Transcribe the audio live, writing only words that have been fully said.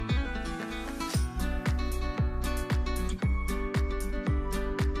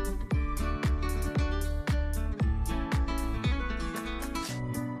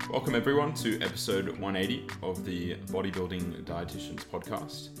Welcome everyone to episode 180 of the Bodybuilding Dietitians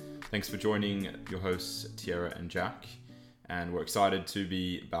podcast. Thanks for joining your hosts Tiara and Jack, and we're excited to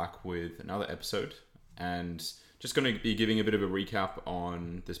be back with another episode and just going to be giving a bit of a recap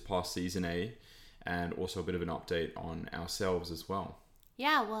on this past season A and also a bit of an update on ourselves as well.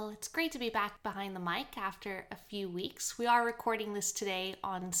 Yeah, well, it's great to be back behind the mic after a few weeks. We are recording this today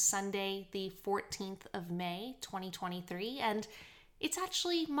on Sunday, the 14th of May, 2023, and it's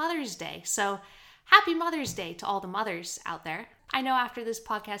actually Mother's Day. So happy Mother's Day to all the mothers out there. I know after this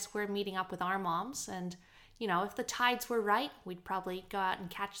podcast, we're meeting up with our moms, and, you know, if the tides were right, we'd probably go out and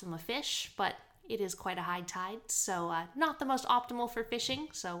catch them a fish, but it is quite a high tide, so not the most optimal for fishing,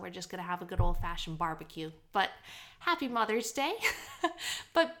 so we're just going to have a good old-fashioned barbecue. But happy Mother's Day.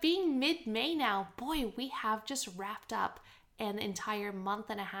 But being mid-May now, boy, we have just wrapped up an entire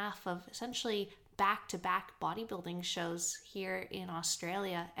month and a half of essentially back-to-back bodybuilding shows here in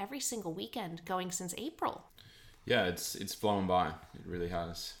Australia every single weekend going since April. Yeah, it's flown by. It really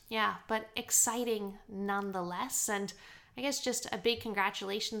has. Yeah, but exciting nonetheless. And I guess just a big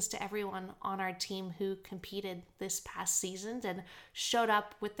congratulations to everyone on our team who competed this past season and showed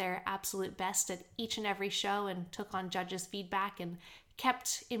up with their absolute best at each and every show and took on judges' feedback and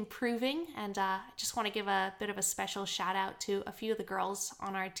kept improving. And I just want to give a bit of a special shout out to a few of the girls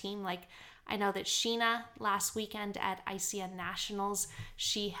on our team. Like, I know that Sheena last weekend at ICN Nationals,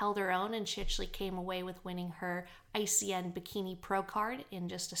 she held her own and she actually came away with winning her ICN Bikini Pro card in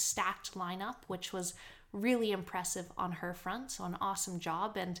just a stacked lineup, which was really impressive on her front. So an awesome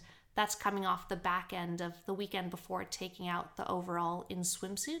job. And that's coming off the back end of the weekend before taking out the overall in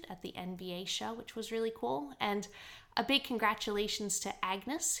swimsuit at the NBA show, which was really cool. And a big congratulations to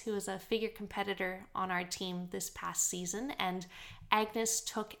Agnes, who is a figure competitor on our team this past season. And Agnes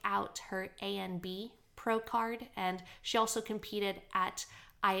took out her ANB Pro card, and she also competed at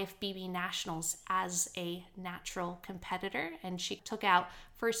IFBB Nationals as a natural competitor, and she took out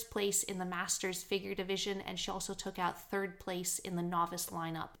first place in the Masters figure division, and she also took out third place in the novice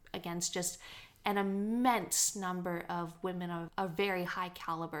lineup against just an immense number of women of a very high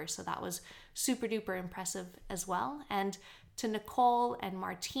caliber. So that was super duper impressive as well. And to Nicole and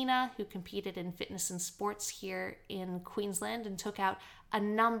Martina, who competed in fitness and sports here in Queensland and took out a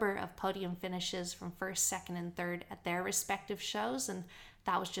number of podium finishes from first, second, and third at their respective shows. And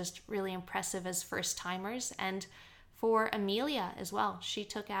that was just really impressive as first timers. And for Amelia as well, she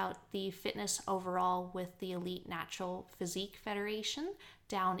took out the fitness overall with the Elite Natural Physique Federation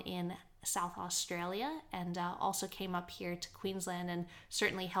down in South Australia, and also came up here to Queensland and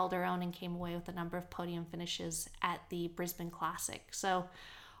certainly held her own and came away with a number of podium finishes at the Brisbane Classic. So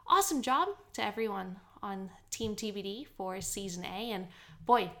awesome job to everyone on Team TBD for Season A, and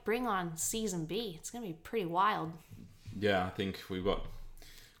boy, bring on Season B. It's going to be pretty wild. Yeah, I think we've got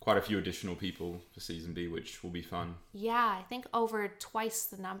quite a few additional people for Season B, which will be fun. Yeah, I think over twice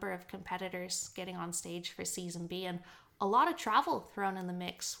the number of competitors getting on stage for Season B, and a lot of travel thrown in the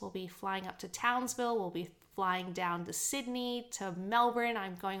mix. We'll be flying up to Townsville. We'll be flying down to Sydney, to Melbourne.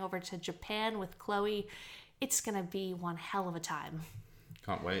 I'm going over to Japan with Chloe. It's going to be one hell of a time.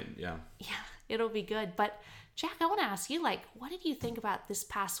 Can't wait, yeah. Yeah, it'll be good. But Jack, I want to ask you, what did you think about this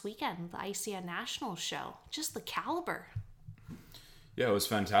past weekend, the ICN Nationals show? Just the caliber. Yeah, it was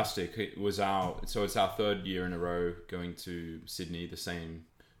fantastic. It's our third year in a row going to Sydney,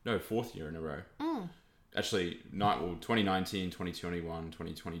 fourth year in a row. Actually, 2019, 2021,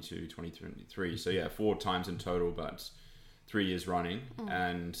 2022, 2023. So yeah, 4 times in total, but 3 years running.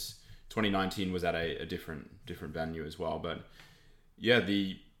 And 2019 was at a different venue as well. But yeah,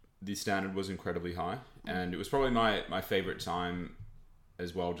 the standard was incredibly high, and it was probably my favorite time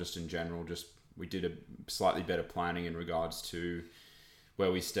as well. Just in general, we did a slightly better planning in regards to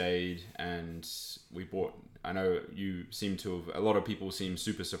where we stayed, and we bought. I know a lot of people seem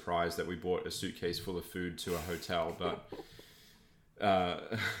super surprised that we bought a suitcase full of food to a hotel, but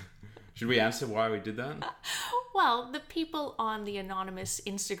should we answer why we did that? Well, the people on the anonymous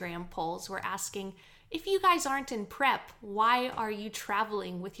Instagram polls were asking, if you guys aren't in prep, why are you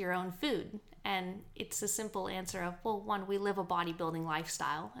traveling with your own food? And it's a simple answer of, well, one, we live a bodybuilding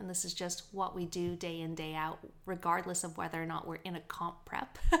lifestyle, and this is just what we do day in, day out, regardless of whether or not we're in a comp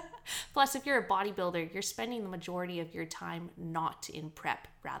prep. Plus, if you're a bodybuilder, you're spending the majority of your time not in prep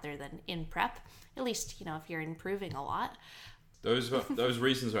rather than in prep, at least, if you're improving a lot. Those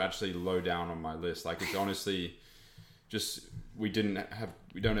reasons are actually low down on my list. It's honestly just, we don't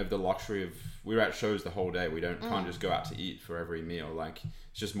have the luxury of, we're at shows the whole day. Can't just go out to eat for every meal.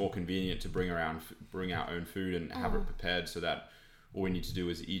 It's just more convenient to bring our own food and have it prepared, so that all we need to do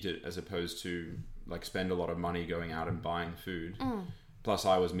is eat it, as opposed to spend a lot of money going out and buying food. Plus,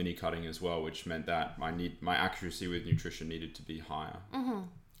 I was mini cutting as well, which meant that my accuracy with nutrition needed to be higher.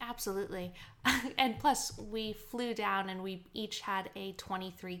 Absolutely. And plus, we flew down and we each had a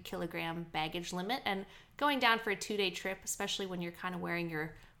 23 kilogram baggage limit. And going down for a 2-day trip, especially when you're kind of wearing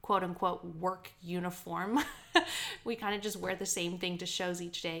your quote unquote work uniform, we kind of just wear the same thing to shows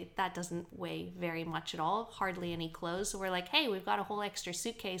each day. That doesn't weigh very much at all, hardly any clothes. So we're like, hey, we've got a whole extra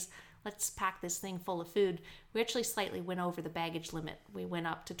suitcase. Let's pack this thing full of food. We actually slightly went over the baggage limit. We went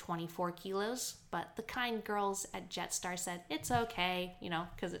up to 24 kilos, but the kind girls at Jetstar said, it's okay,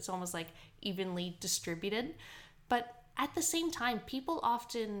 because it's almost like evenly distributed. But at the same time, people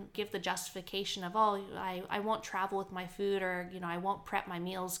often give the justification of, I won't travel with my food, or, I won't prep my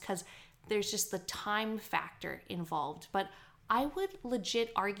meals because there's just the time factor involved. But I would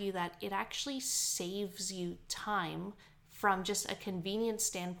legit argue that it actually saves you time from just a convenience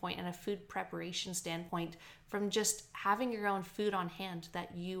standpoint and a food preparation standpoint, from just having your own food on hand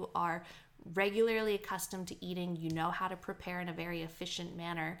that you are regularly accustomed to eating, how how to prepare in a very efficient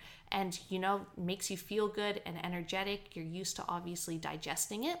manner, and makes you feel good and energetic. You're used to obviously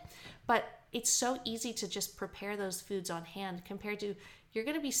digesting it, but it's so easy to just prepare those foods on hand compared to you're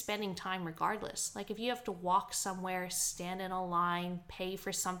going to be spending time regardless. Like if you have to walk somewhere, stand in a line, pay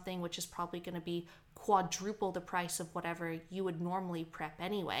for something, which is probably going to be quadruple the price of whatever you would normally prep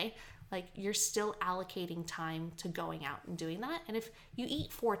anyway, like you're still allocating time to going out and doing that. And if you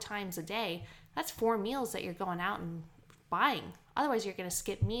eat 4 times a day, that's 4 meals that you're going out and buying. Otherwise you're going to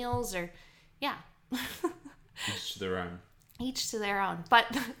skip meals, or Each to their own. Each to their own.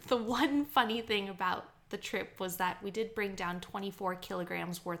 But the one funny thing about the trip was that we did bring down 24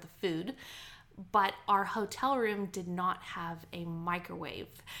 kilograms worth of food, but our hotel room did not have a microwave.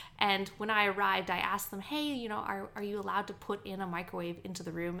 And when I arrived, I asked them, hey, are you allowed to put in a microwave into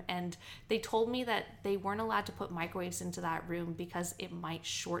the room? And they told me that they weren't allowed to put microwaves into that room because it might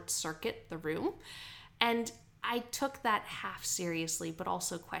short circuit the room. And I took that half seriously, but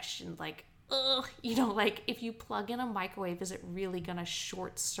also questioned, like, if you plug in a microwave, is it really gonna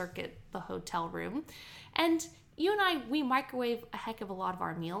short circuit the hotel room? And you and I, we microwave a heck of a lot of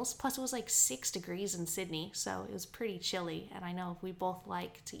our meals. Plus it was like 6 degrees in Sydney, so it was pretty chilly. And I know we both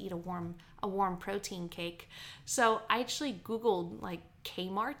like to eat a warm protein cake. So I actually Googled like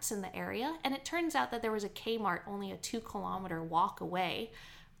Kmart's in the area, and it turns out that there was a Kmart only a 2-kilometer walk away,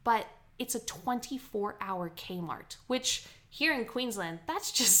 but it's a 24-hour Kmart, which here in Queensland,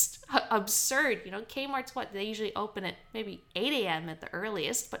 that's just absurd. Kmart's they usually open at maybe 8 a.m. at the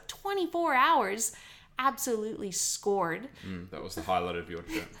earliest, but 24 hours, absolutely scored. That was the highlight of your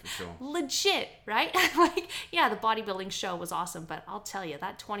trip, for sure. Legit, right? The bodybuilding show was awesome, but I'll tell you,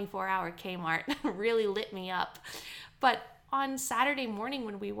 that 24-hour Kmart really lit me up. But on Saturday morning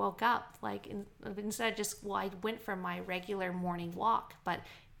when we woke up, instead of I went for my regular morning walk, but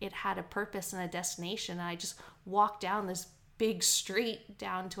it had a purpose and a destination. And I just walked down this big street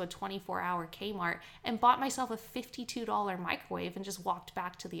down to a 24-hour Kmart and bought myself a $52 microwave and just walked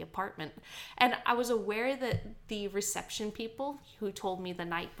back to the apartment. And I was aware that the reception people who told me the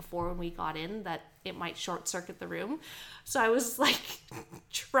night before when we got in that it might short circuit the room. So I was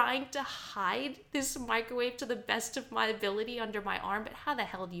trying to hide this microwave to the best of my ability under my arm, but how the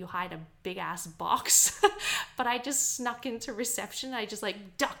hell do you hide a big ass box? But I just snuck into reception. I just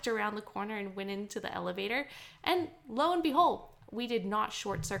ducked around the corner and went into the elevator, and lo and behold, we did not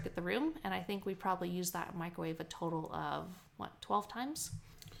short circuit the room. And I think we probably used that microwave a total of 12 times.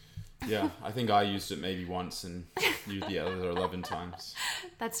 Yeah, I think I used it maybe once and you the other 11 times.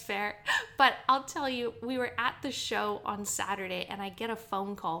 That's fair. But I'll tell you, we were at the show on Saturday and I get a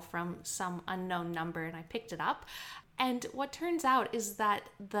phone call from some unknown number, and I picked it up. And what turns out is that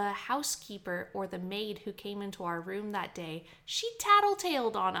the housekeeper, or the maid who came into our room that day, she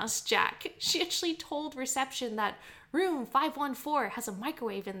tattletaled on us, Jack. She actually told reception that room 514 has a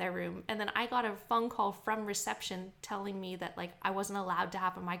microwave in their room. And then I got a phone call from reception telling me that I wasn't allowed to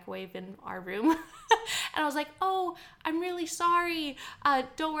have a microwave in our room. And I was like, oh, I'm really sorry.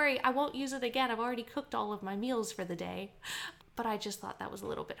 Don't worry, I won't use it again. I've already cooked all of my meals for the day. But I just thought that was a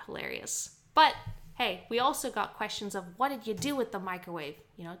little bit hilarious. But hey, we also got questions of, what did you do with the microwave?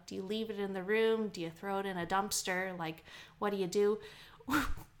 Do you leave it in the room? Do you throw it in a dumpster? What do you do?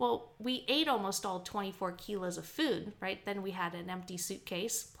 Well, we ate almost all 24 kilos of food, right? Then we had an empty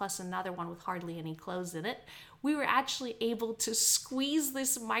suitcase plus another one with hardly any clothes in it. We were actually able to squeeze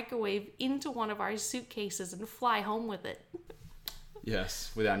this microwave into one of our suitcases and fly home with it.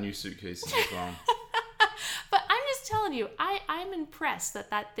 Yes, with our new suitcases as well. But I'm just telling you, I'm impressed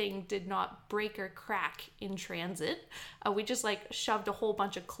that thing did not break or crack in transit. We just like shoved a whole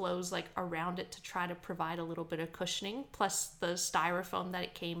bunch of clothes like around it to try to provide a little bit of cushioning, plus the styrofoam that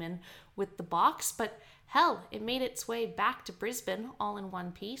it came in with the box. But hell, it made its way back to Brisbane all in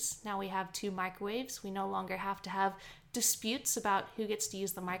one piece. Now we have 2 microwaves. We no longer have to have disputes about who gets to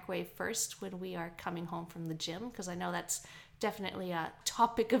use the microwave first when we are coming home from the gym, because I know that's definitely a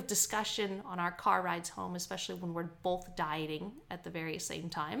topic of discussion on our car rides home, especially when we're both dieting at the very same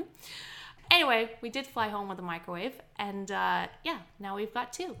time. Anyway, we did fly home with a microwave, and now we've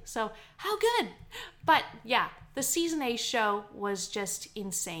got 2. So how good? But yeah, the Season A show was just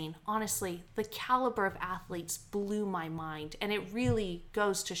insane. Honestly, the caliber of athletes blew my mind, and it really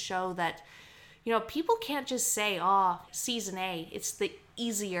goes to show that, you know, people can't just say, oh, Season A, it's the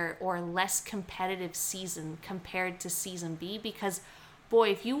easier or less competitive season compared to Season B, because boy,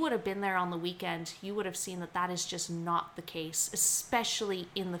 if you would have been there on the weekend, you would have seen that is just not the case, especially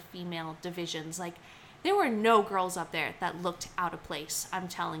in the female divisions. Like, there were no girls up there that looked out of place, I'm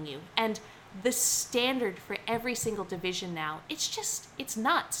telling you. And the standard for every single division now, it's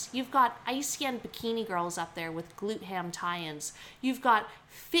nuts. You've got ICN bikini girls up there with glute ham tie-ins. You've got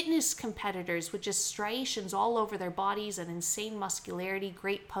fitness competitors with just striations all over their bodies and insane muscularity,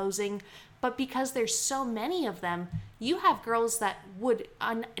 great posing. But because there's so many of them, you have girls that would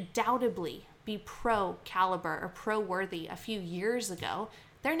undoubtedly be pro caliber or pro worthy a few years ago.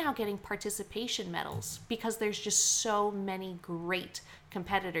 They're now getting participation medals because there's just so many great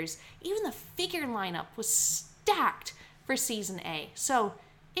competitors. Even the figure lineup was stacked for Season A. So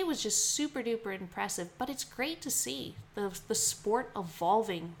it was just super duper impressive, but it's great to see the sport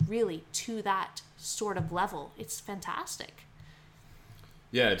evolving really to that sort of level. It's fantastic.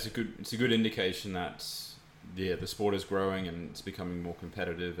 Yeah, it's a good indication that the sport is growing and it's becoming more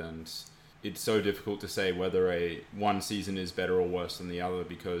competitive, and it's so difficult to say whether one season is better or worse than the other,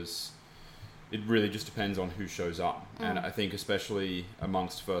 because it really just depends on who shows up. And I think especially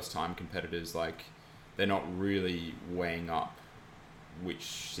amongst first-time competitors, like, they're not really weighing up which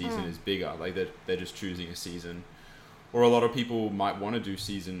season is bigger. Like, they're just choosing a season. Or a lot of people might want to do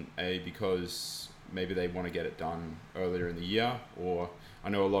Season A because maybe they want to get it done earlier in the year, or I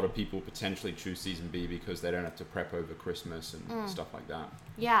know a lot of people potentially choose Season B because they don't have to prep over Christmas and stuff like that.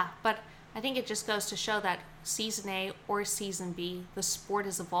 Yeah, but I think it just goes to show that Season A or Season B, the sport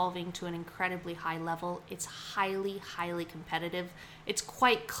is evolving to an incredibly high level. It's highly, highly competitive. It's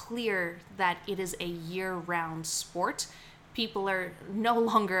quite clear that it is a year-round sport. People are no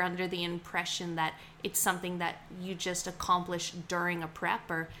longer under the impression that it's something that you just accomplish during a prep,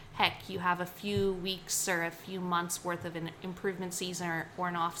 or heck, you have a few weeks or a few months worth of an improvement season or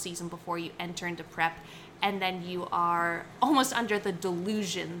an off season before you enter into prep, and then you are almost under the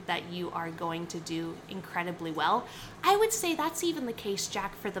delusion that you are going to do incredibly well. I would say that's even the case,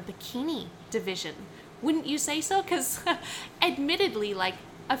 Jack, for the bikini division. Wouldn't you say so? Because admittedly, like,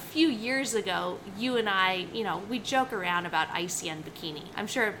 a few years ago, you and I, we joke around about ICN bikini. I'm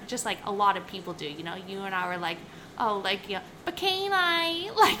sure just like a lot of people do, you and I were like, oh, like,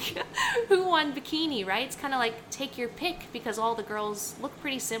 bikini, like, who won bikini, right? It's kind of like take your pick, because all the girls look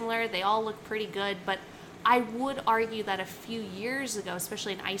pretty similar. They all look pretty good. But I would argue that a few years ago,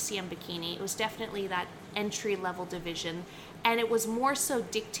 especially in ICM bikini, it was definitely that entry-level division. And it was more so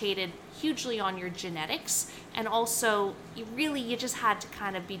dictated hugely on your genetics. And also, you just had to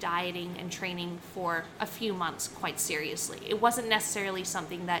kind of be dieting and training for a few months quite seriously. It wasn't necessarily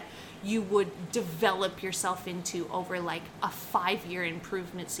something that you would develop yourself into over like a 5-year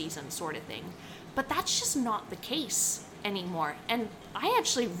improvement season sort of thing. But that's just not the case anymore. And I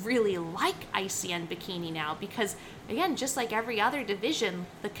actually really like ICN bikini now because, again, just like every other division,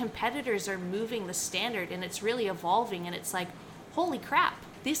 the competitors are moving the standard and it's really evolving, and it's like, holy crap,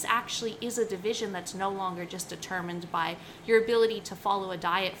 this actually is a division that's no longer just determined by your ability to follow a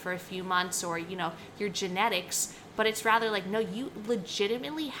diet for a few months or, your genetics, but it's rather like, no, you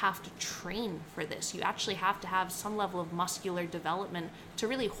legitimately have to train for this. You actually have to have some level of muscular development to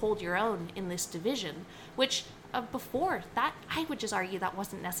really hold your own in this division, which before that, I would just argue that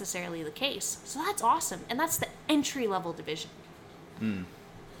wasn't necessarily the case. So that's awesome. And that's the entry-level division.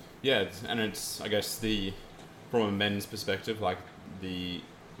 Yeah, it's I guess, from a men's perspective, like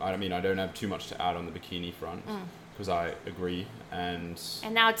I don't have too much to add on the bikini front, because I agree. And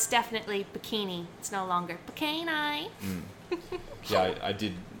now it's definitely bikini. It's no longer bikini. Yeah, I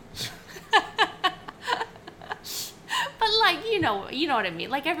did. But like, you know what I mean?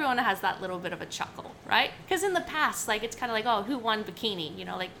 Like, everyone has that little bit of a chuckle, right? Because in the past, like, it's kind of like, oh, who won bikini?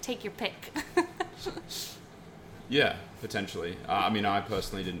 Like, take your pick. Yeah, potentially. I mean, I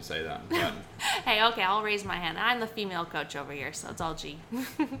personally didn't say that. But Hey, okay, I'll raise my hand. I'm the female coach over here, so it's all G.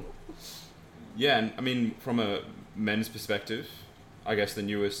 yeah, and I mean, from a men's perspective, I guess the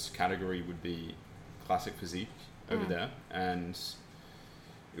newest category would be classic physique over there, and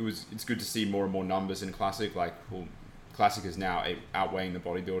it's good to see more and more numbers in classic. Like, well, classic is now outweighing the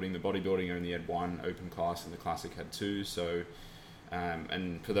bodybuilding. The bodybuilding only had one open class, and the classic had two. So,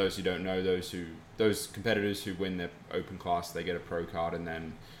 and for those who don't know, those competitors who win their open class, they get a pro card, and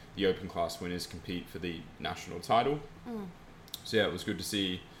then the open class winners compete for the national title. So yeah, it was good to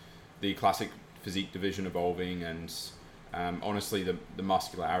see the classic physique division evolving, and honestly, the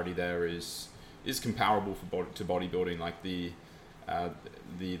muscularity there is comparable to bodybuilding. Like the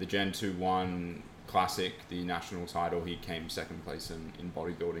Gen 2-1 classic, the national title, he came second place in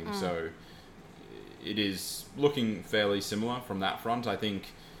bodybuilding. So it is looking fairly similar from that front. I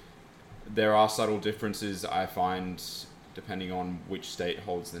think there are subtle differences I find depending on which state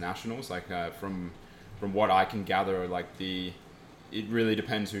holds the nationals. Like from what I can gather, like it really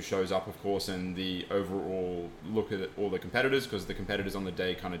depends who shows up, of course, and the overall look at all the competitors, because the competitors on the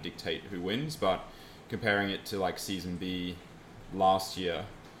day kind of dictate who wins. But comparing it to like season B last year,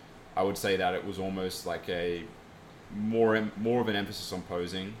 I would say that it was almost like a more of an emphasis on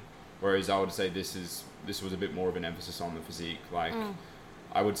posing, whereas I would say this was a bit more of an emphasis on the physique. Like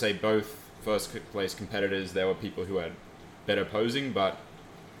I would say both first place competitors, there were people who had better posing, but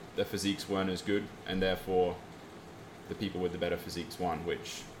the physiques weren't as good, and therefore the people with the better physiques won,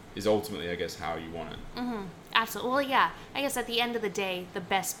 which is ultimately, I guess, how you want it. Absolutely. Well, yeah. I guess at the end of the day, the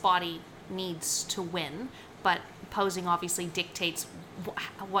best body needs to win, but posing obviously dictates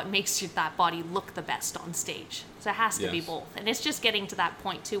what makes that body look the best on stage. So it has to be both. And it's just getting to that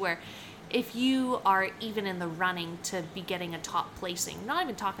point, too, where if you are even in the running to be getting a top placing, not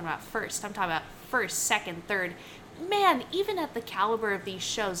even talking about first, I'm talking about first, second, third, man, even at the caliber of these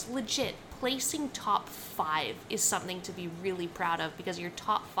shows, legit, placing top 5 is something to be really proud of, because you're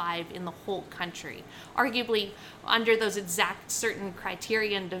top 5 in the whole country. Arguably, under those exact certain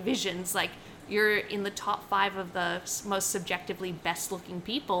criteria and divisions, like you're in the top 5 of the most subjectively best looking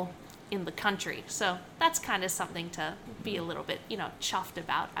people in the country. So that's kind of something to be a little bit, chuffed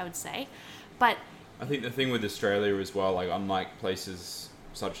about, I would say. But I think the thing with Australia as well, like unlike places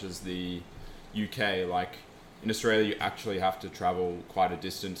such as the UK, like in Australia, you actually have to travel quite a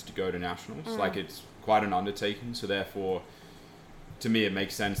distance to go to nationals. Like it's quite an undertaking. So therefore, to me, it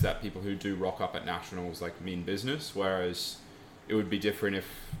makes sense that people who do rock up at nationals like mean business. Whereas it would be different if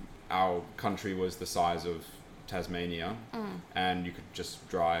our country was the size of Tasmania and you could just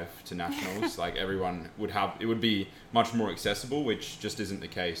drive to nationals. Like everyone it would be much more accessible, which just isn't the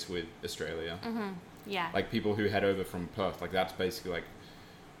case with Australia. Yeah. Like people who head over from Perth, like that's basically like,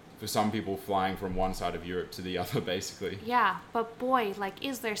 for some people, flying from one side of Europe to the other, basically. Yeah, but boy, like,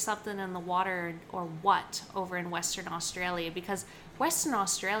 is there something in the water or what over in Western Australia? Because Western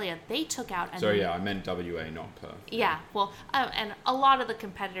Australia, they took out... Sorry, I meant WA, not Perth. Yeah, well, and a lot of the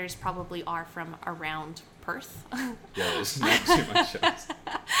competitors probably are from around Perth. Yeah, there's not too much else.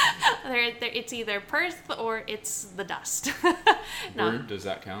 It's either Perth or it's the dust. No. Does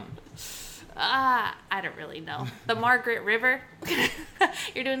that count? I don't really know. The Margaret River.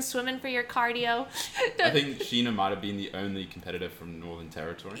 You're doing swimming for your cardio. I think Sheena might have been the only competitor from Northern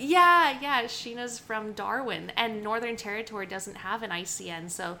Territory. Yeah. Sheena's from Darwin, and Northern Territory doesn't have an ICN,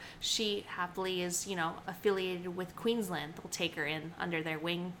 so she happily is, affiliated with Queensland. They'll take her in under their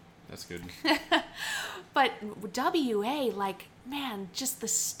wing. That's good. But WA, like, man, just the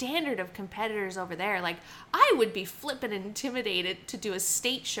standard of competitors over there. Like, I would be flippin' intimidated to do a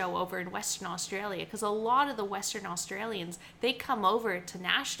state show over in Western Australia, because a lot of the Western Australians, they come over to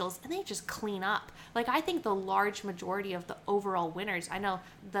nationals and they just clean up. Like, I think the large majority of the overall winners, I know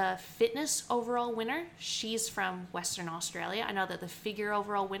the fitness overall winner, she's from Western Australia. I know that the figure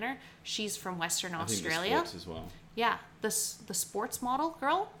overall winner, she's from Western Australia. I think the sports as well. Yeah, the sports model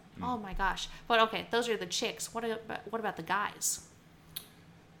girl. Oh my gosh. But okay, those are the chicks. What about the guys?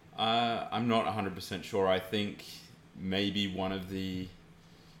 I'm not 100% sure. I think maybe one of the...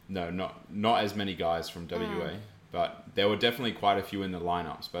 No, not as many guys from WA, but there were definitely quite a few in the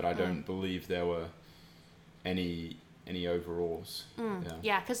lineups, but I don't believe there were any overalls.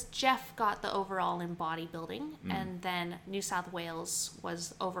 Yeah, because Jeff got the overall in bodybuilding, and then New South Wales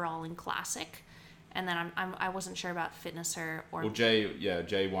was overall in classic. And then I wasn't sure about fitness or... Well,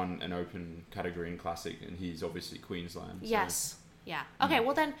 Jay won an open category in classic, and he's obviously Queensland. So. Yes. Yeah. Okay,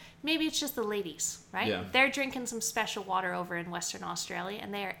 well then maybe it's just the ladies, right? Yeah. They're drinking some special water over in Western Australia,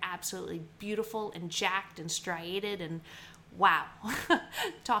 and they are absolutely beautiful and jacked and striated and wow.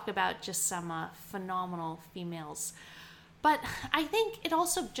 Talk about just some phenomenal females. But I think it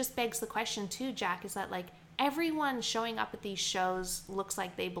also just begs the question too, Jack, is that like everyone showing up at these shows looks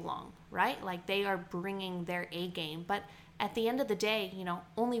like they belong, right? Like they are bringing their A game. But at the end of the day, you know,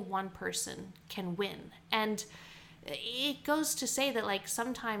 only one person can win. And it goes to say that like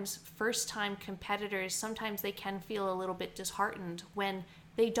sometimes first time competitors, sometimes they can feel a little bit disheartened when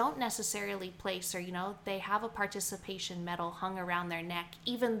they don't necessarily place, or, you know, they have a participation medal hung around their neck,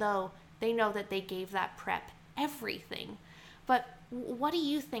 even though they know that they gave that prep everything. But what do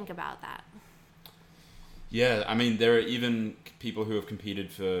you think about that? Yeah, I mean, there are even people who have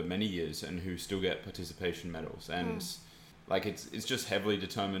competed for many years and who still get participation medals. And like it's just heavily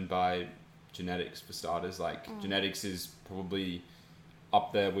determined by genetics for starters. Like genetics is probably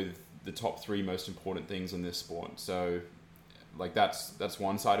up there with the top 3 most important things in this sport. So like that's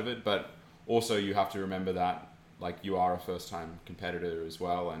one side of it. But also you have to remember that like you are a first time competitor as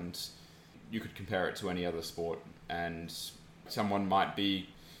well. And you could compare it to any other sport. And someone might be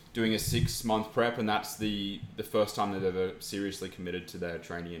doing a 6-month prep, and that's the first time they've ever seriously committed to their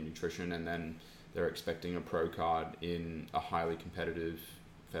training and nutrition, and then they're expecting a pro card in a highly competitive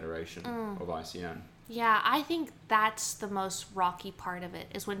federation of ICN. Yeah, I think that's the most rocky part of it,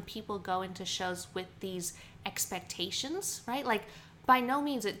 is when people go into shows with these expectations, right? Like, by no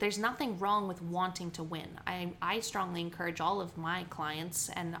means, there's nothing wrong with wanting to win. I strongly encourage all of my clients,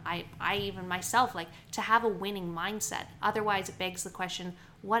 and I even myself, like, to have a winning mindset. Otherwise, it begs the question,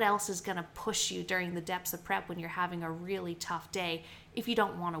 what else is going to push you during the depths of prep when you're having a really tough day if you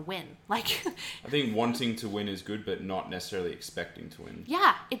don't want to win? Like, I think wanting to win is good, but not necessarily expecting to win.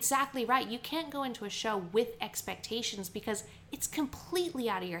 Yeah, exactly right. You can't go into a show with expectations because it's completely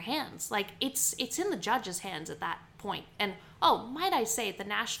out of your hands. Like, it's in the judges' hands at that point. And oh, might I say, at the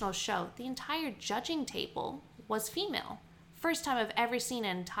national show, the entire judging table was female. First time I've ever seen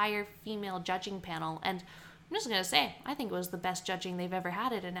an entire female judging panel, and I'm just going to say, I think it was the best judging they've ever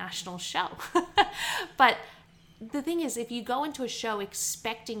had at a national show. But the thing is, if you go into a show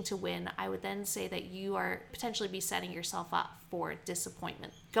expecting to win, I would then say that you are potentially be setting yourself up for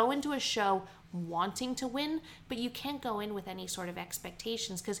disappointment. Go into a show wanting to win, but you can't go in with any sort of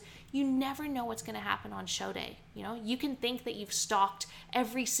expectations because you never know what's going to happen on show day. You know, you can think that you've stalked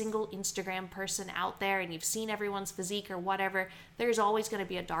every single Instagram person out there and you've seen everyone's physique or whatever. There's always going to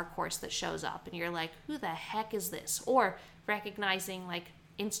be a dark horse that shows up and you're like, who the heck is this? Or recognizing, like,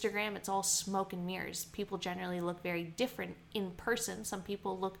 Instagram, it's all smoke and mirrors. People generally look very different in person. Some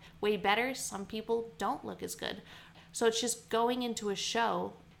people look way better. Some people don't look as good. So it's just going into a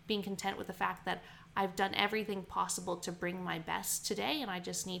show, being content with the fact that I've done everything possible to bring my best today, and I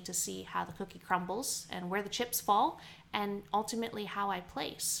just need to see how the cookie crumbles and where the chips fall and ultimately how I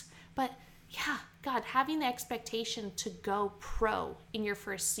place. But yeah, God, having the expectation to go pro in your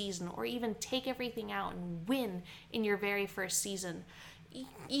first season, or even take everything out and win in your very first season,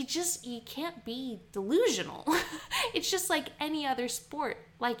 you can't be delusional. It's just like any other sport,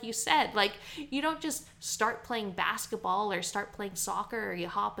 like you said. Like, you don't just start playing basketball or start playing soccer, or you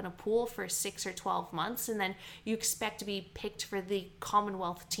hop in a pool for 6 or 12 months and then you expect to be picked for the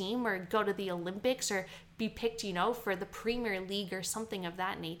Commonwealth team or go to the Olympics or be picked, you know, for the Premier League or something of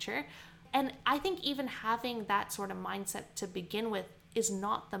that nature. And I think even having that sort of mindset to begin with is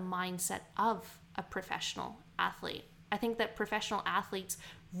not the mindset of a professional athlete. I think that professional athletes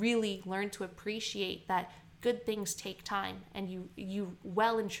really learn to appreciate that good things take time, and you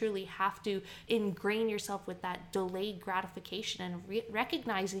well and truly have to ingrain yourself with that delayed gratification and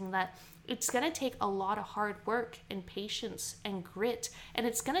recognizing that it's going to take a lot of hard work and patience and grit, and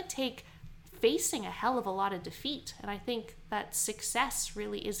it's going to take facing a hell of a lot of defeat. And I think that success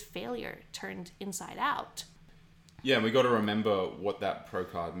really is failure turned inside out. Yeah, and we got to remember what that pro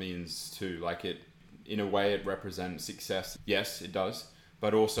card means too. Like, it, in a way, it represents success. Yes, it does.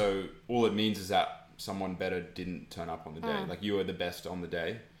 But also, all it means is that someone better didn't turn up on the day. Like, you were the best on the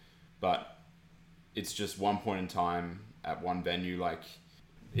day. But it's just one point in time at one venue. Like,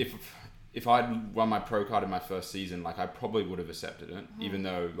 if I'd won my pro card in my first season, like, I probably would have accepted it. Even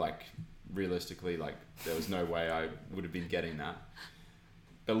though, like, realistically, like, there was no way I would have been getting that.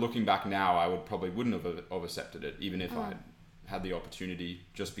 But looking back now, I wouldn't have accepted it, even if I'd had the opportunity,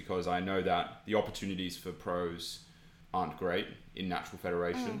 just because I know that the opportunities for pros aren't great in natural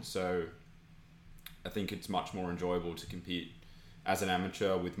federation. So I think it's much more enjoyable to compete as an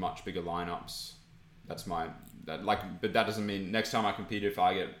amateur with much bigger lineups. But that doesn't mean next time I compete, if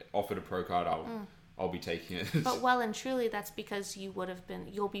I get offered a pro card, I'll be taking it. But well and truly, that's because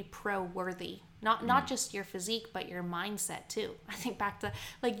you'll be pro worthy. Not just your physique, but your mindset too. I think back to,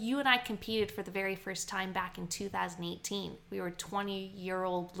 like, you and I competed for the very first time back in 2018. We were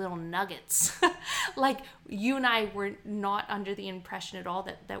 20-year-old little nuggets. Like, you and I were not under the impression at all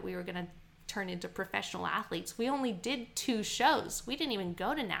that we were going to turn into professional athletes. We only did 2 shows. We didn't even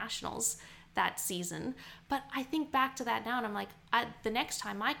go to nationals that season. But I think back to that now and I'm like, the next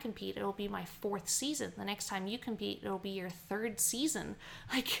time I compete, it'll be my 4th season. The next time you compete, it'll be your 3rd season.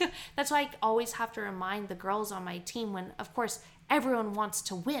 Like, that's why I always have to remind the girls on my team when, of course, everyone wants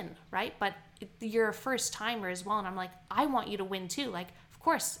to win, right? But you're a first timer as well. And I'm like, I want you to win too. Like, of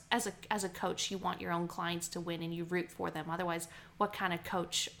course, as a coach, you want your own clients to win and you root for them. Otherwise, what kind of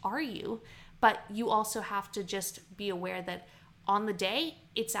coach are you? But you also have to just be aware that on the day,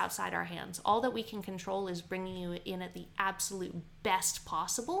 it's outside our hands. All that we can control is bringing you in at the absolute best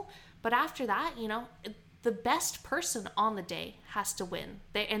possible. But after that, the best person on the day has to win.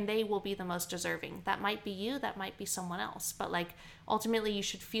 They will be the most deserving. That might be you, that might be someone else. But like, ultimately, you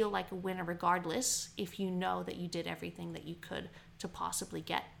should feel like a winner regardless if you know that you did everything that you could to possibly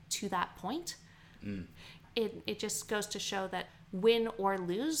get to that point. It just goes to show that win or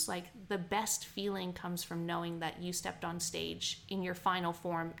lose, like, the best feeling comes from knowing that you stepped on stage in your final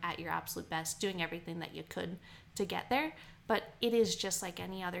form at your absolute best, doing everything that you could to get there. But it is just like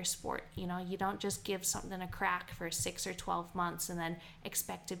any other sport. You don't just give something a crack for 6 or 12 months and then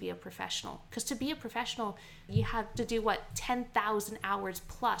expect to be a professional. Because to be a professional, you have to do 10,000 hours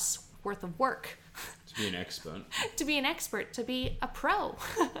plus worth of work. To be an expert. To be a pro.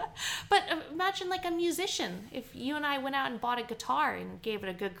 But imagine like a musician. If you and I went out and bought a guitar and gave it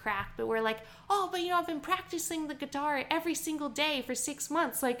a good crack, but we're like, oh, but I've been practicing the guitar every single day for 6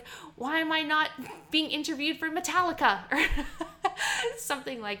 months. Like, why am I not being interviewed for Metallica? Or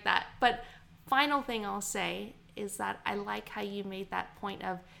something like that. But final thing I'll say is that I like how you made that point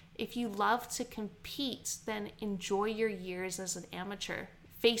of, if you love to compete, then enjoy your years as an amateur.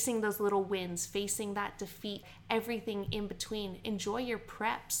 Facing those little wins, facing that defeat, everything in between. Enjoy your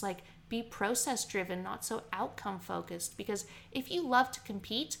preps. Like, be process driven, not so outcome focused. Because if you love to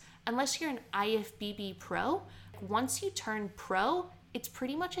compete, unless you're an IFBB pro, once you turn pro, it's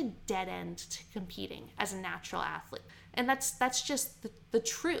pretty much a dead end to competing as a natural athlete. And that's just the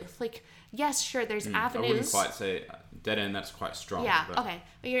truth. Like, yes, sure, there's avenues. I wouldn't quite say dead end, that's quite strong. Yeah, but... okay.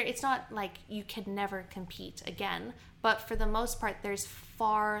 But it's not like you can never compete again. But for the most part, there's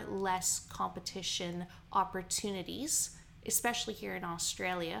far less competition opportunities, especially here in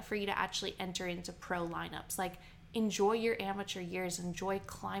Australia, for you to actually enter into pro lineups. Like, enjoy your amateur years, enjoy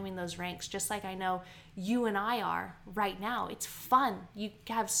climbing those ranks, just like I know you and I are right now. It's fun. You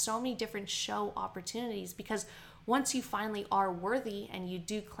have so many different show opportunities because once you finally are worthy and you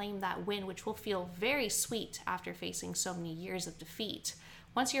do claim that win, which will feel very sweet after facing so many years of defeat,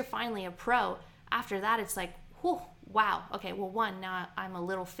 once you're finally a pro, after that it's like, whew, wow, okay, well, now I'm a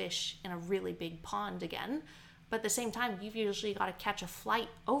little fish in a really big pond again. But at the same time, you've usually got to catch a flight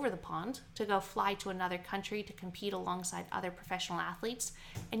over the pond to go fly to another country to compete alongside other professional athletes.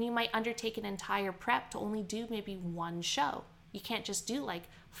 And you might undertake an entire prep to only do maybe 1 show. You can't just do like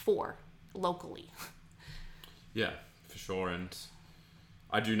 4 locally. Yeah, for sure. And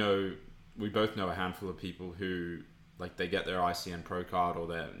I do know, we both know a handful of people who, like, they get their ICN Pro card or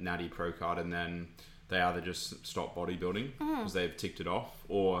their Natty Pro card and then they either just stop bodybuilding because they've ticked it off,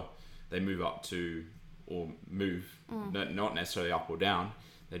 or they move up to, or move, not necessarily up or down,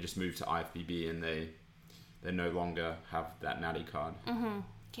 they just move to IFBB and they no longer have that Natty card.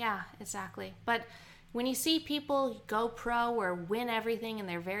 Yeah, exactly. But when you see people go pro or win everything in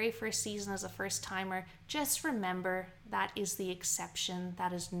their very first season as a first timer, just remember that is the exception.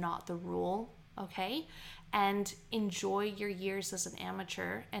 That is not the rule, okay? And enjoy your years as an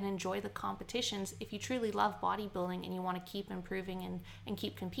amateur and enjoy the competitions if you truly love bodybuilding and you want to keep improving and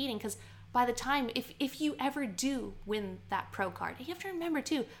keep competing. Because by the time, if you ever do win that pro card, you have to remember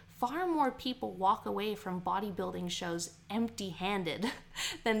too, far more people walk away from bodybuilding shows empty-handed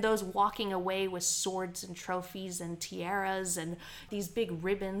than those walking away with swords and trophies and tiaras and these big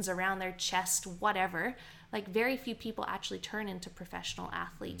ribbons around their chest, whatever. Like, very few people actually turn into professional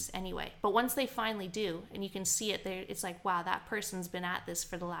athletes anyway. But once they finally do, and you can see it there, it's like, wow, that person's been at this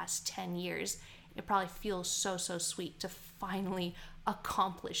for the last 10 years. It probably feels so sweet to finally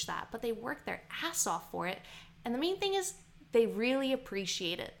accomplish that. But they work their ass off for it. And the main thing is, they really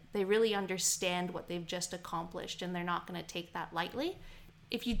appreciate it. They really understand what they've just accomplished, and they're not going to take that lightly.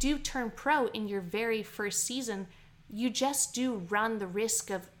 If you do turn pro in your very first season, you just do run the risk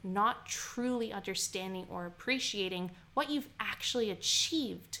of not truly understanding or appreciating what you've actually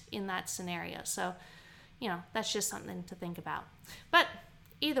achieved in that scenario. So, that's just something to think about. But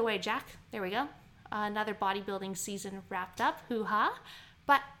either way, Jack, there we go. Another bodybuilding season wrapped up. Hoo-ha.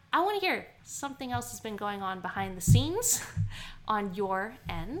 But I want to hear something else has been going on behind the scenes on your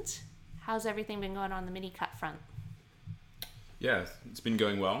end. How's everything been going on the mini cut front? Yeah, it's been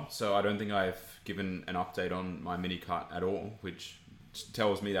going well. So I don't think I've given an update on my mini cut at all, which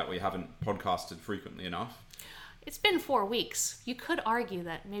tells me that we haven't podcasted frequently enough. It's been 4 weeks. You could argue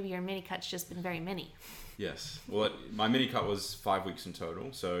that maybe your mini cut's just been very mini. Yes. Well, my mini cut was 5 weeks in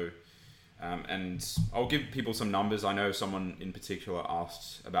total. So, and I'll give people some numbers. I know someone in particular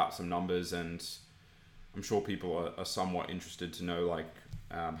asked about some numbers, and I'm sure people are somewhat interested to know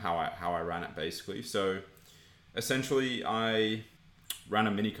how I ran it basically. So essentially I ran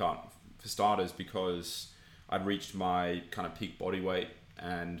a mini cut for starters because I'd reached my kind of peak body weight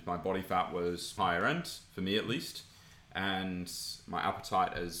and my body fat was higher end, for me at least. And my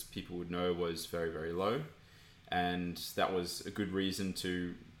appetite, as people would know, was very, very low. And that was a good reason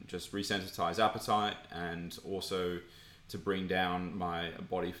to just resensitize appetite and also to bring down my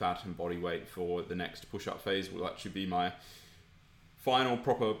body fat and body weight for the next push-up phase. Will actually be my final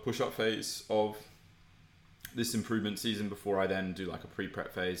proper push-up phase of this improvement season before I then do like a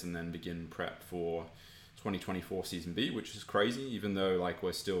pre-prep phase and then begin prep for 2024 season B, which is crazy. Even though like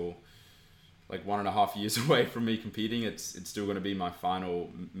we're still like 1.5 years away from me competing, it's still going to be my final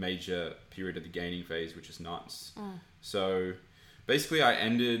major period of the gaining phase, which is nuts. So basically I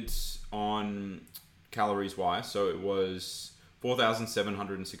ended on calories wise. So it was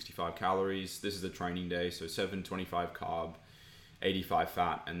 4,765 calories. This is the training day. So 725 carb, 85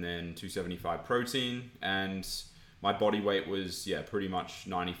 fat, and then 275 protein. And my body weight was, pretty much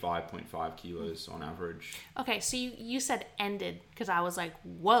 95.5 kilos on average. Okay, so you said ended, because I was like,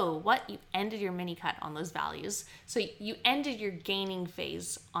 whoa, what? You ended your mini cut on those values. So you ended your gaining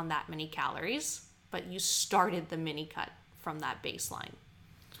phase on that many calories, but you started the mini cut from that baseline.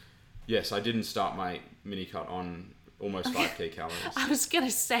 Yes, I didn't start my mini cut on almost 5k calories. I was going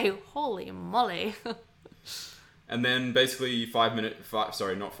to say, holy moly. And then basically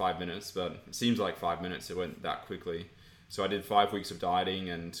not 5 minutes, but it seems like 5 minutes. It went that quickly. So I did 5 weeks of dieting,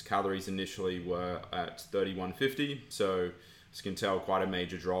 and calories initially were at 3,150. So as you can tell, quite a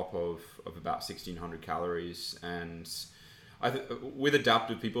major drop of about 1,600 calories. And with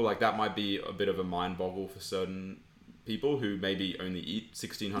adaptive people, like that might be a bit of a mind boggle for certain people who maybe only eat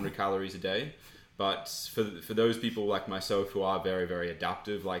 1,600 calories a day. But for those people like myself who are very, very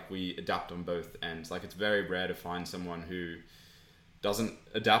adaptive, like we adapt on both ends. Like it's very rare to find someone who doesn't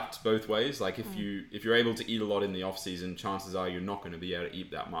adapt both ways. Like if you're able to eat a lot in the off season, chances are you're not going to be able to eat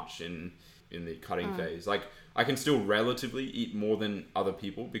that much in the cutting phase. Like I can still relatively eat more than other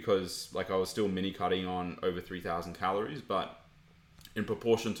people because like I was still mini cutting on over 3,000 calories, but in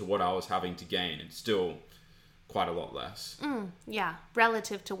proportion to what I was having to gain, it's still quite a lot less. Yeah,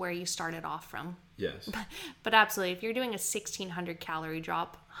 relative to where you started off from. Yes. But absolutely, if you're doing a 1,600 calorie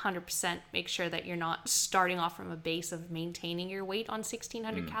drop, 100% make sure that you're not starting off from a base of maintaining your weight on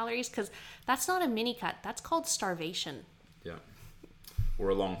 1,600 calories, because that's not a mini cut. That's called starvation. Yeah. Or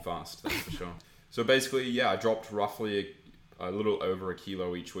a long fast, that's for sure. So basically, I dropped roughly a little over a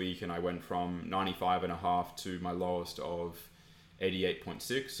kilo each week, and I went from 95.5 to my lowest of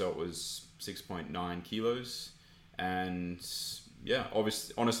 88.6. So it was 6.9 kilos. And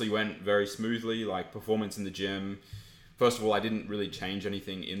honestly went very smoothly. Like performance in the gym, first of all, I didn't really change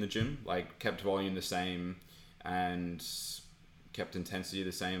anything in the gym, like kept volume the same and kept intensity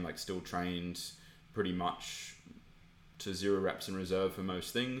the same, like still trained pretty much to 0 reps in reserve for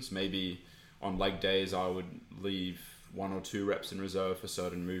most things. Maybe on leg days I would leave 1 or 2 reps in reserve for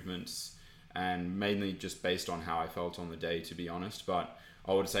certain movements, and mainly just based on how I felt on the day, to be honest. But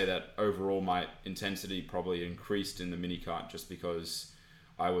I would say that overall my intensity probably increased in the mini cut just because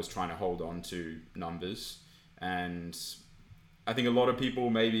I was trying to hold on to numbers. And I think a lot of people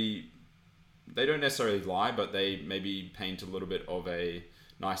maybe, they don't necessarily lie, but they maybe paint a little bit of a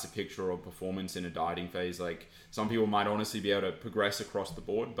nicer picture of performance in a dieting phase. Like some people might honestly be able to progress across the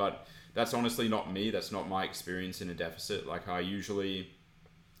board, but that's honestly not me. That's not my experience in a deficit. Like I usually,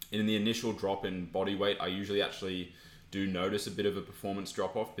 in the initial drop in body weight, I usually actually do notice a bit of a performance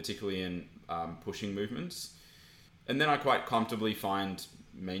drop off, particularly in pushing movements. And then I quite comfortably find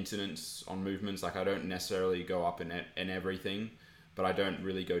maintenance on movements. Like I don't necessarily go up in everything, but I don't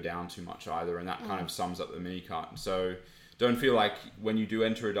really go down too much either. And that kind of sums up the mini cut. So don't feel like when you do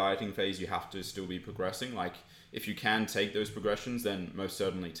enter a dieting phase, you have to still be progressing. Like if you can take those progressions, then most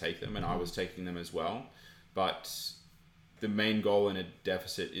certainly take them. And I was taking them as well. But the main goal in a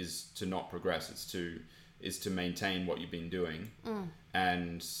deficit is to not progress. Is to maintain what you've been doing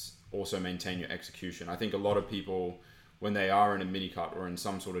and also maintain your execution. I think a lot of people, when they are in a mini cut or in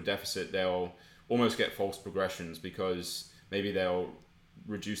some sort of deficit, they'll almost get false progressions because maybe they'll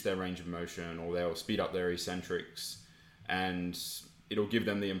reduce their range of motion or they'll speed up their eccentrics, and it'll give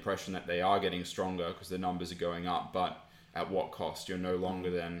them the impression that they are getting stronger because the numbers are going up, but at what cost? You're no longer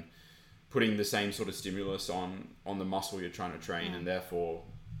then putting the same sort of stimulus on the muscle you're trying to train, and therefore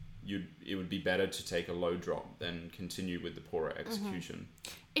it would be better to take a low drop than continue with the poorer execution.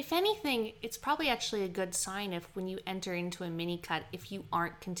 If anything, it's probably actually a good sign if when you enter into a mini cut, if you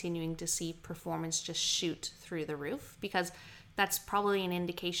aren't continuing to see performance just shoot through the roof, because that's probably an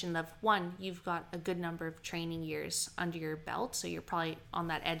indication of, one, you've got a good number of training years under your belt, so you're probably on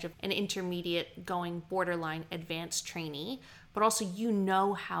that edge of an intermediate going borderline advanced trainee, but also you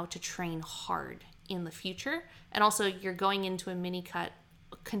know how to train hard in the future, and also you're going into a mini cut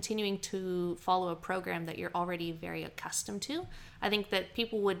continuing to follow a program that you're already very accustomed to. I think that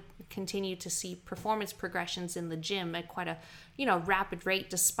people would continue to see performance progressions in the gym at quite a rapid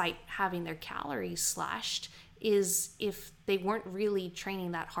rate despite having their calories slashed, is if they weren't really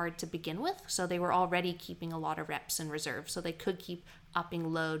training that hard to begin with. So they were already keeping a lot of reps in reserve, so they could keep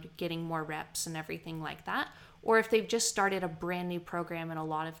upping load, getting more reps and everything like that. Or if they've just started a brand new program and a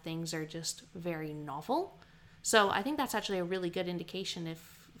lot of things are just very novel. So I think that's actually a really good indication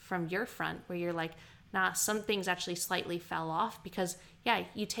if from your front where you're like, nah, some things actually slightly fell off, because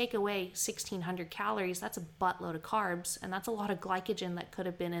you take away 1,600 calories, that's a buttload of carbs, and that's a lot of glycogen that could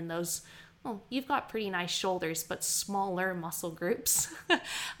have been in those, well, you've got pretty nice shoulders, but smaller muscle groups.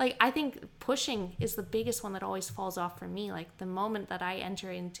 Like, I think pushing is the biggest one that always falls off for me. Like, the moment that I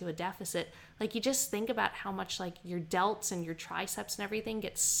enter into a deficit, like, you just think about how much, like, your delts and your triceps and everything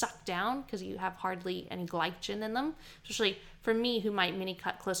get sucked down because you have hardly any glycogen in them. Especially for me, who might mini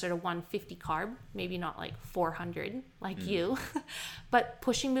cut closer to 150 carb, maybe not like 400 like you. But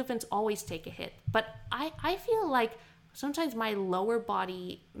pushing movements always take a hit. But I feel like sometimes my lower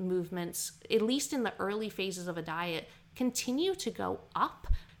body movements, at least in the early phases of a diet, continue to go up.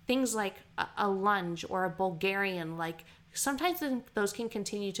 Things like a lunge or a Bulgarian, like sometimes those can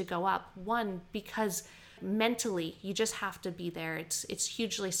continue to go up. One, because mentally you just have to be there. It's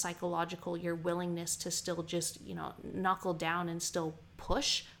hugely psychological, your willingness to still just, knuckle down and still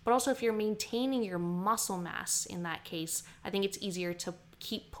push. But also if you're maintaining your muscle mass in that case, I think it's easier to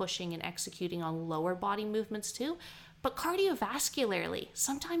keep pushing and executing on lower body movements too. But cardiovascularly,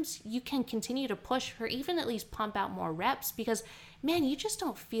 sometimes you can continue to push or even at least pump out more reps because, man, you just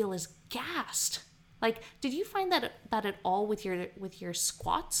don't feel as gassed. Like, did you find that at all with your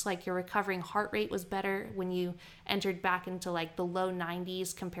squats? Like, your recovering heart rate was better when you entered back into like the low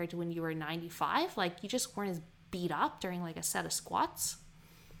 90s compared to when you were 95? Like, you just weren't as beat up during like a set of squats?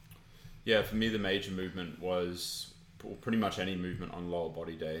 Yeah, for me, the major movement was pretty much any movement on lower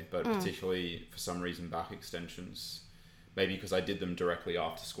body day, but particularly for some reason back extensions. Maybe because I did them directly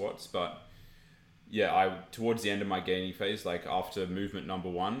after squats, but yeah, towards the end of my gaining phase, like after movement number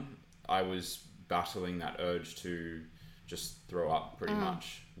 1, I was battling that urge to just throw up pretty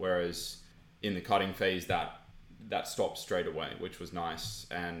much. Whereas in the cutting phase, that stopped straight away, which was nice.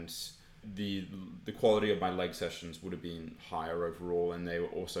 And the quality of my leg sessions would have been higher overall, and they were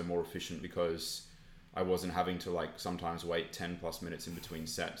also more efficient because I wasn't having to like sometimes wait 10 plus minutes in between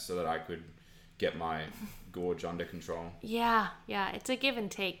sets so that I could get my gorge under control. Yeah, it's a give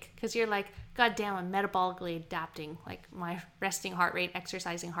and take because you're like, God damn, I'm metabolically adapting. Like my resting heart rate,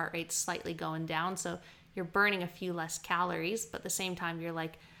 exercising heart rate's slightly going down, so you're burning a few less calories, but at the same time you're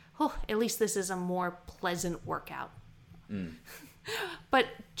like, oh, at least this is a more pleasant workout. But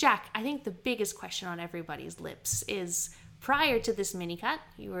Jack, I think the biggest question on everybody's lips is, prior to this mini cut,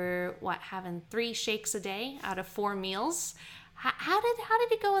 you were having 3 shakes a day out of 4 meals. How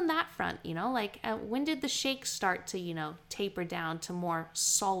did it go on that front? When did the shakes start to, taper down to more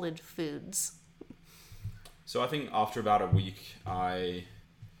solid foods? So I think after about a week, I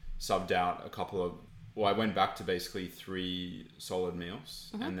subbed out I went back to basically 3 solid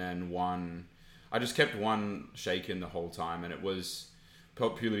meals, and then I just kept 1 shake in the whole time, and it was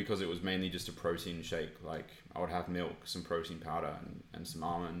purely because it was mainly just a protein shake. Like I would have milk, some protein powder, and some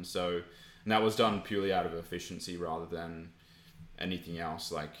almonds. And that was done purely out of efficiency rather than anything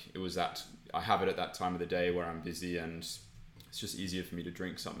else. Like it was that I have it at that time of the day where I'm busy, and it's just easier for me to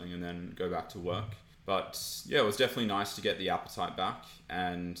drink something and then go back to work. But yeah, it was definitely nice to get the appetite back,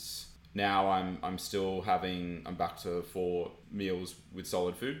 and now I'm back to 4 meals with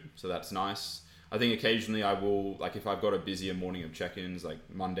solid food, so that's nice. I think occasionally I will, like if I've got a busier morning of check-ins, like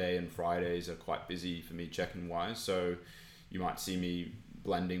Monday and Fridays are quite busy for me check-in wise, so you might see me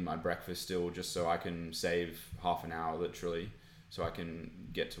blending my breakfast still just so I can save half an hour literally, so I can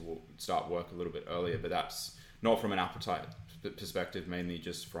get to start work a little bit earlier. But that's not from an appetite perspective, mainly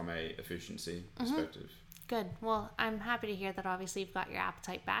just from a efficiency perspective. Good. Well, I'm happy to hear that obviously you've got your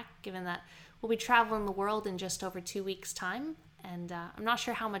appetite back, given that we'll be traveling the world in just over 2 weeks' time. And I'm not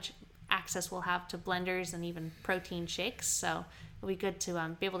sure how much access we'll have to blenders and even protein shakes. So it'll be good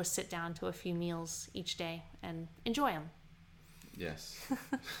to be able to sit down to a few meals each day and enjoy them. Yes.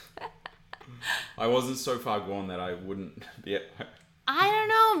 I wasn't so far gone that I wouldn't be at home. I don't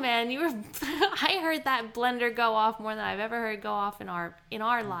know, man. I heard that blender go off more than I've ever heard go off in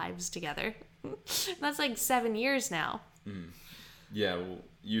our lives together. That's like 7 years now. Yeah, well,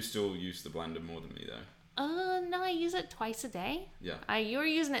 you still use the blender more than me though. No, I use it twice a day. Yeah. You were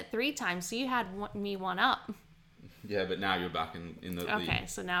using it 3 times, so you had me one up. Yeah, but now you're back in the lead. Okay,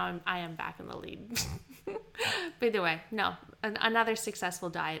 so now I am back in the lead. But either way, no, another successful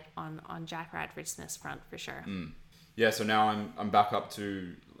diet on Jack Radford Smith's front for sure. Yeah, so now I'm back up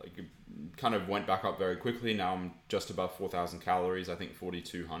to, like, kind of went back up very quickly. Now I'm just above 4,000 calories, I think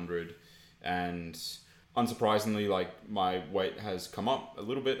 4,200. And unsurprisingly, like, my weight has come up a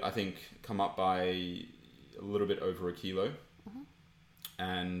little bit. I think come up by a little bit over a kilo.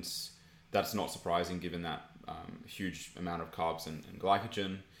 And that's not surprising given that huge amount of carbs and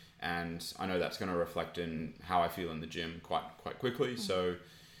glycogen. And I know that's going to reflect in how I feel in the gym quite quickly. So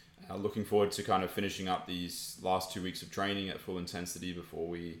looking forward to kind of finishing up these last 2 weeks of training at full intensity before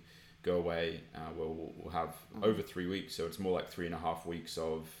we go away. We'll have over 3 weeks. So it's more like 3.5 weeks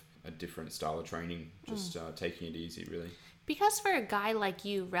of a different style of training, just taking it easy, really. Because for a guy like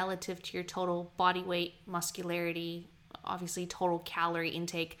you, relative to your total body weight, muscularity, obviously total calorie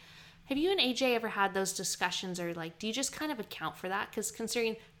intake, have you and AJ ever had those discussions, or like, do you just kind of account for that? Because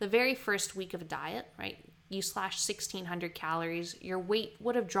considering the very first week of a diet, right, you slash 1,600 calories, your weight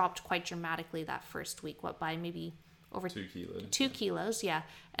would have dropped quite dramatically that first week, by maybe over 2 kilos. 2 kilos, yeah.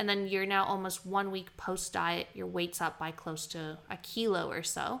 And then you're now almost 1 week post-diet, your weight's up by close to a kilo or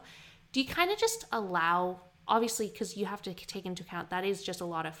so. Do you kind of just allow, obviously, because you have to take into account that is just a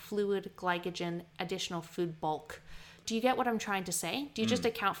lot of fluid, glycogen, additional food bulk. Do you get what I'm trying to say? Do you just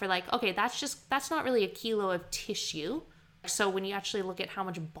account for like, okay, that's not really a kilo of tissue. So when you actually look at how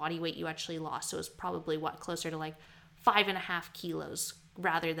much body weight you actually lost, it was probably closer to like 5.5 kilos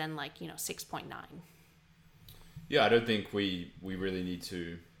rather than like, 6.9. Yeah, I don't think we really need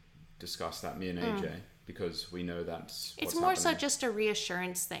to discuss that, me and AJ, because we know that's what's It's more happening. so just a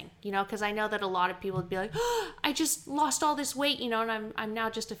reassurance thing, because I know that a lot of people would be like, oh, I just lost all this weight, and I'm now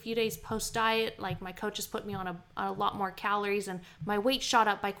just a few days post-diet. Like, my coach has put me on a lot more calories, and my weight shot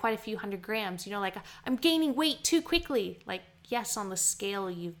up by quite a few hundred grams. Like, I'm gaining weight too quickly. Like, yes, on the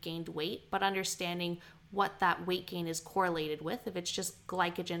scale you've gained weight, but understanding what that weight gain is correlated with. If it's just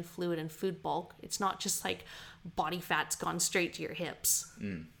glycogen, fluid, and food bulk, it's not just like body fat's gone straight to your hips.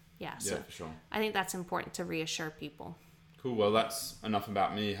 Yeah, so for sure. I think that's important to reassure people. Cool. Well, that's enough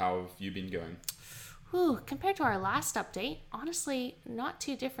about me. How have you been going? Compared to our last update, honestly, not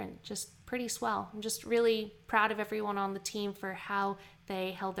too different. Just pretty swell. I'm just really proud of everyone on the team for how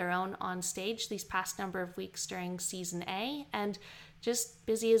they held their own on stage these past number of weeks during Season A, and just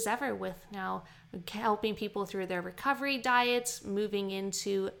busy as ever with now helping people through their recovery diets, moving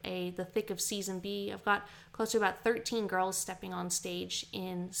into the thick of Season B. I've got close to about 13 girls stepping on stage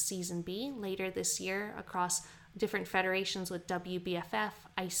in Season B later this year across different federations with WBFF,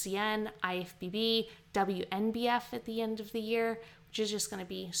 ICN, IFBB, WNBF at the end of the year, which is just going to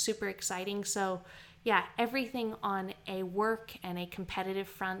be super exciting. So yeah, everything on a work and a competitive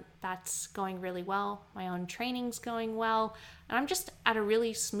front, that's going really well. My own training's going well. And I'm just at a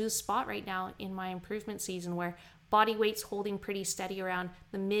really smooth spot right now in my improvement season where body weight's holding pretty steady around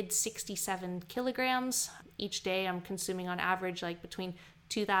the mid 67 kilograms. Each day I'm consuming on average like between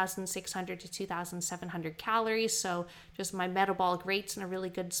 2,600 to 2,700 calories. So just my metabolic rate's in a really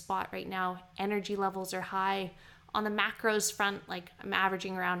good spot right now. Energy levels are high. On the macros front, like I'm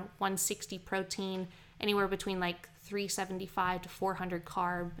averaging around 160 protein, anywhere between like 375 to 400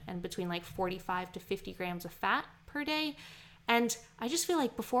 carb, and between like 45 to 50 grams of fat per day. And I just feel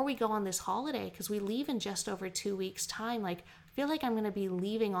like before we go on this holiday, because we leave in just over 2 weeks' time, like I feel like I'm going to be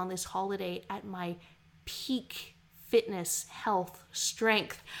leaving on this holiday at my peak fitness, health,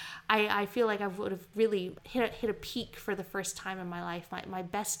 strength. I feel like I would have really hit a peak for the first time in my life, my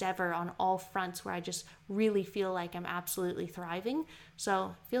best ever on all fronts, where I just really feel like I'm absolutely thriving.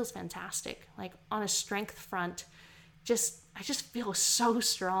 So it feels fantastic. Like on a strength front, I just feel so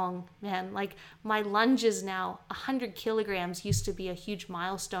strong, man. Like my lunges now, 100 kilograms used to be a huge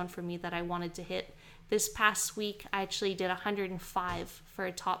milestone for me that I wanted to hit. This past week, I actually did 105 for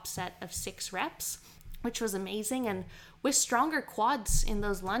a top set of 6 reps, which was amazing. And with stronger quads in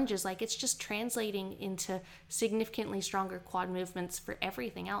those lunges, like it's just translating into significantly stronger quad movements for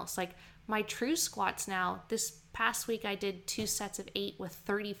everything else. Like my true squats now, this past week I did 2 sets of 8 with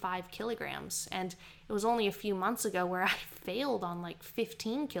 35 kilograms. And it was only a few months ago where I failed on like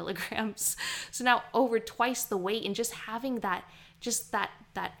 15 kilograms. So now over twice the weight, and just having that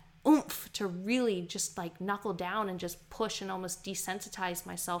oomph to really just like knuckle down and just push and almost desensitize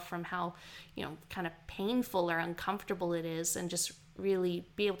myself from how, kind of painful or uncomfortable it is, and just really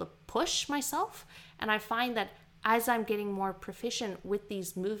be able to push myself. And I find that as I'm getting more proficient with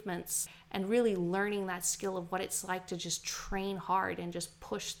these movements and really learning that skill of what it's like to just train hard and just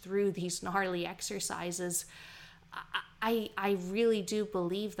push through these gnarly exercises, I really do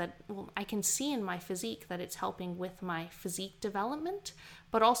believe that, I can see in my physique that it's helping with my physique development,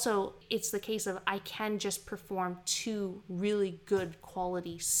 but also it's the case of I can just perform 2 really good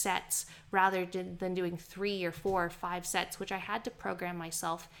quality sets rather than doing 3 or 4 or 5 sets, which I had to program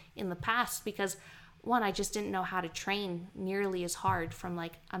myself in the past because, one, I just didn't know how to train nearly as hard from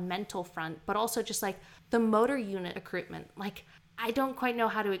like a mental front, but also just like the motor unit recruitment. Like, I don't quite know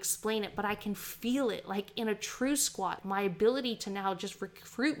how to explain it, but I can feel it. Like in a true squat, my ability to now just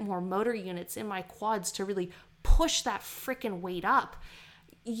recruit more motor units in my quads to really push that freaking weight up.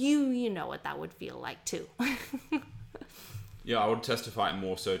 You know what that would feel like too. Yeah, I would testify it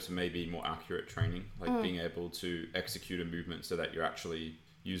more so to maybe more accurate training, like being able to execute a movement so that you're actually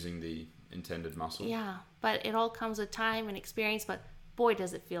using the intended muscle. Yeah, but it all comes with time and experience, but boy,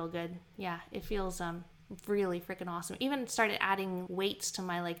 does it feel good. Yeah, it feels really freaking awesome. Even started adding weights to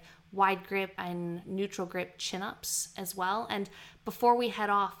my like wide grip and neutral grip chin-ups as well. And before we head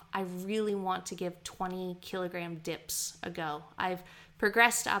off, I really want to give 20 kilogram dips a go. I've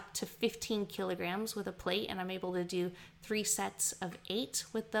progressed up to 15 kilograms with a plate, and I'm able to do 3 sets of 8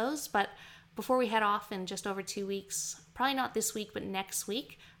 with those. But before we head off in just over 2 weeks, probably not this week, but next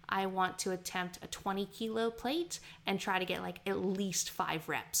week, I want to attempt a 20 kilo plate and try to get like at least 5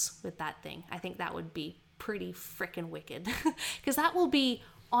 reps with that thing. I think that would be pretty freaking wicked because that will be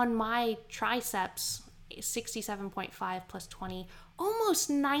on my triceps, 67.5 plus 20, almost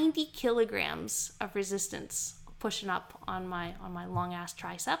 90 kilograms of resistance pushing up on my long ass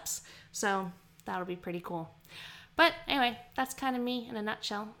triceps. So that'll be pretty cool. But anyway, that's kind of me in a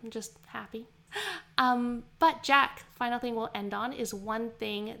nutshell. I'm just happy. But Jack, final thing we'll end on is one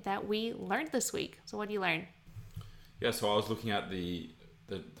thing that we learned this week. So what did you learn? Yeah, so I was looking at the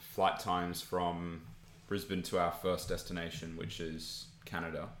flight times from Brisbane to our first destination, which is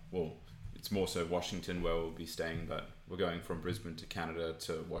Canada. Well, it's more so Washington where we'll be staying, but we're going from Brisbane to Canada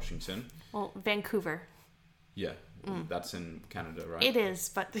to Washington. Well, Vancouver. Yeah, that's in Canada, right? It is,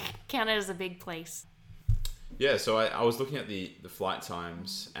 but Canada's a big place. Yeah, so I was looking at the flight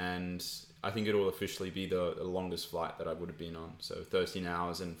times, and I think it'll officially be the longest flight that I would have been on. So 13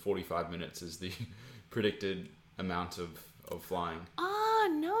 hours and 45 minutes is the predicted amount of flying. Oh,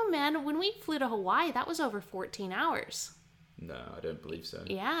 no, man. When we flew to Hawaii, that was over 14 hours. No, I don't believe so.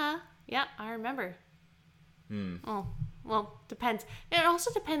 Yeah, I remember. Oh, well, depends. It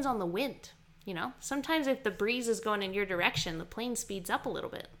also depends on the wind, Sometimes if the breeze is going in your direction, the plane speeds up a little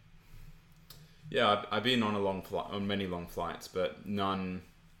bit. Yeah, I've been on many long flights, but none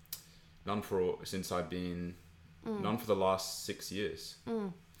since I've been none for the last 6 years.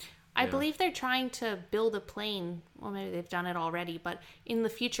 I believe they're trying to build a plane. Well, maybe they've done it already, but in the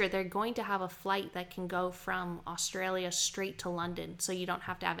future, they're going to have a flight that can go from Australia straight to London, so you don't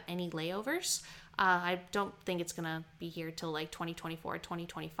have to have any layovers. I don't think it's going to be here till like 2024,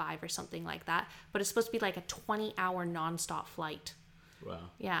 2025 or something like that, but it's supposed to be like a 20-hour nonstop flight. Wow.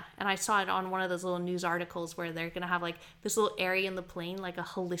 Yeah, and I saw it on one of those little news articles where they're going to have like this little area in the plane, like a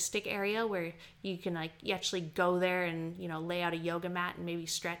holistic area where you can you actually go there and, lay out a yoga mat and maybe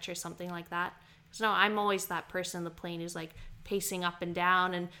stretch or something like that. So no, I'm always that person in the plane who's like pacing up and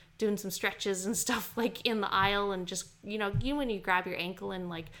down and doing some stretches and stuff like in the aisle and just, when you grab your ankle and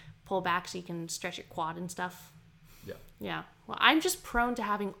like pull back so you can stretch your quad and stuff. Yeah. Yeah. Well, I'm just prone to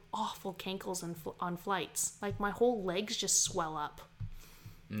having awful cankles on flights. Like my whole legs just swell up.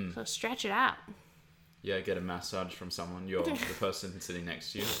 So stretch it out. Yeah, get a massage from someone. You're the person sitting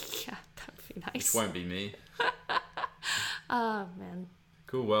next to you. Yeah, that'd be nice. Which won't be me. Oh, man.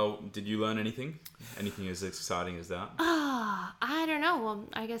 Cool. Well, did you learn anything? Anything as exciting as that? I don't know. Well,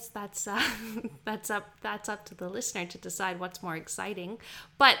 I guess that's up to the listener to decide what's more exciting.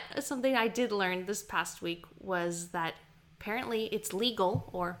 But something I did learn this past week was that apparently it's legal,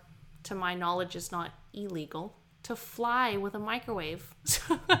 or to my knowledge, it's not illegal, to fly with a microwave.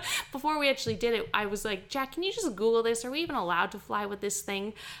 So before we actually did it, I was like, Jack, can you just Google this? Are we even allowed to fly with this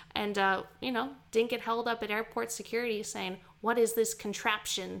thing? And, didn't get held up at airport security saying, what is this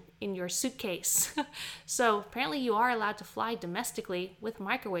contraption in your suitcase? So apparently you are allowed to fly domestically with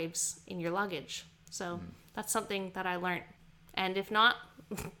microwaves in your luggage. So that's something that I learned. And if not,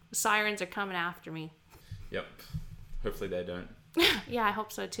 sirens are coming after me. Yep. Hopefully they don't. Yeah, I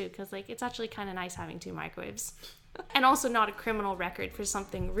hope so too, because it's actually kind of nice having 2 microwaves. And also not a criminal record for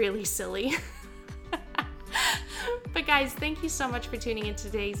something really silly. But guys, thank you so much for tuning in to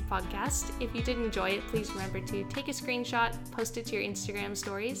today's podcast. If you did enjoy it, please remember to take a screenshot, post it to your Instagram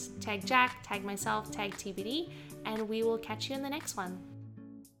stories, tag Jack, tag myself, tag TBD, and we will catch you in the next one.